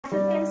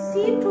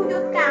see through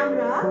your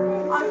camera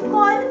are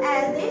called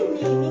as a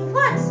naming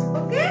words.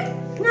 Okay?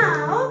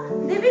 Now,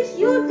 Divij,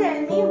 you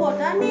tell me what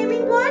are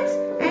naming words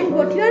and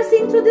what you are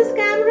seeing through this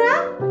camera.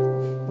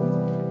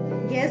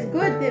 Yes,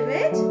 good,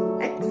 Divij.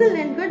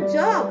 Excellent, good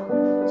job.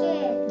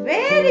 Chair.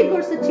 Very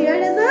good. So, chair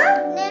is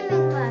a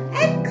Naming word.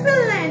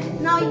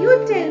 excellent. Now,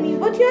 you tell me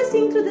what you are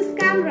seeing through this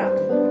camera.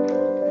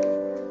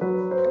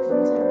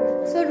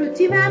 So,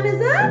 Ruchi ma'am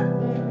is a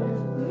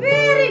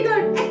very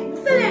good.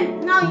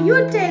 Excellent. Now, you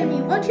tell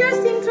me what you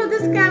are seeing through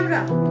this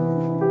camera.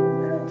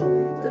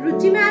 So,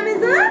 Ruchi ma'am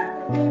is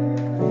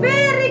a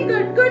very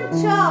good. Good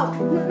job.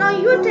 Now,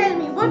 you tell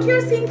me what you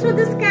are seeing through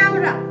this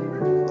camera.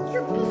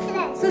 Suki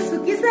sir. So,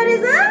 Suki sir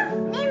is a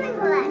Naming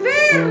word.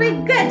 very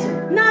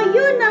good. Now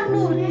you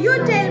Navnoor, you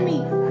tell me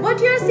what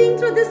you are seeing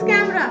through this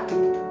camera.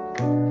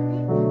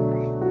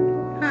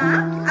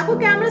 हाँ, आपको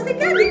camera से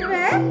क्या दिख रहा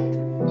है?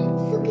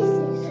 Suki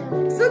sir.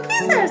 Suki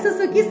sir. So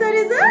Suki sir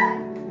is a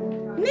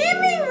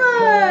naming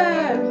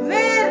word.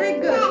 Very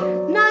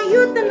good. Now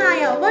you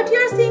Tanaya, what you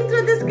are seeing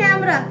through this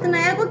camera?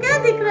 Tanaya को क्या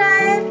दिख रहा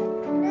है?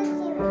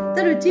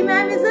 तो रुचि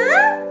मैम is a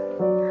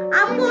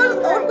आपको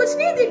और कुछ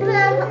नहीं दिख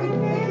रहा है?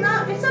 इतना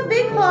it's a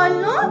big hall,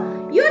 no?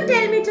 You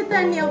tell me,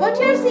 Chaitanya, what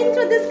you are seeing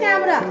through this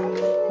camera?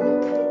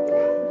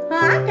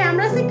 हाँ,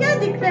 कैमरा से क्या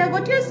दिख रहा है?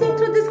 What you are seeing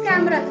through this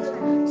camera?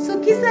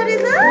 Sukhi sir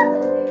is a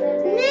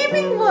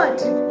naming word.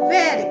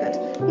 Very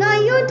good. Now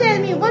you tell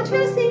me what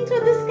you are seeing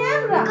through this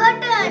camera.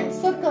 Curtains.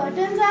 So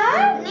curtains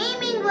are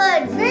Naming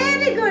words.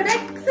 very good.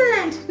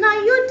 Excellent. Now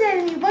you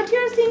tell me what you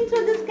are seeing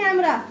through this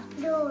camera.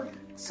 Door.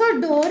 So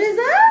door is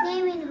a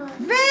Naming word.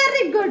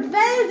 very good.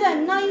 Well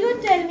done. Now you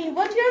tell me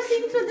what you are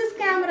seeing through this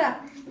camera.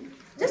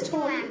 Just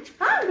hold it.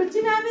 Huh?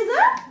 Ruchi ma'am is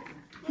a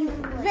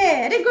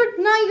very good.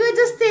 Now you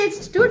just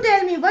staged to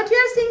tell me what you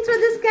are seeing through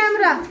this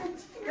camera.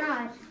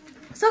 Car.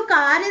 So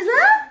car is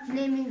a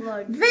Naming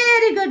word.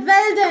 very good.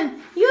 Well done.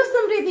 You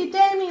Samriddhi,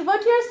 tell me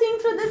what you are seeing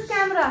through this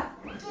camera.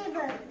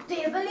 Table.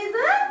 Table is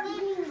a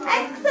Naming word.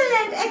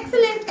 excellent,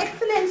 excellent,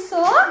 excellent.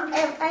 So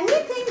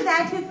anything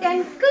that you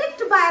can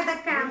click by the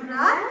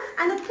camera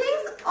and the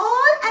things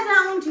all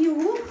around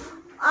you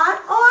are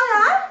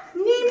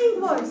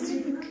naming words.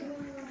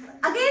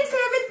 Again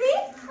say with me,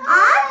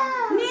 are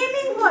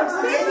naming words.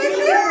 Say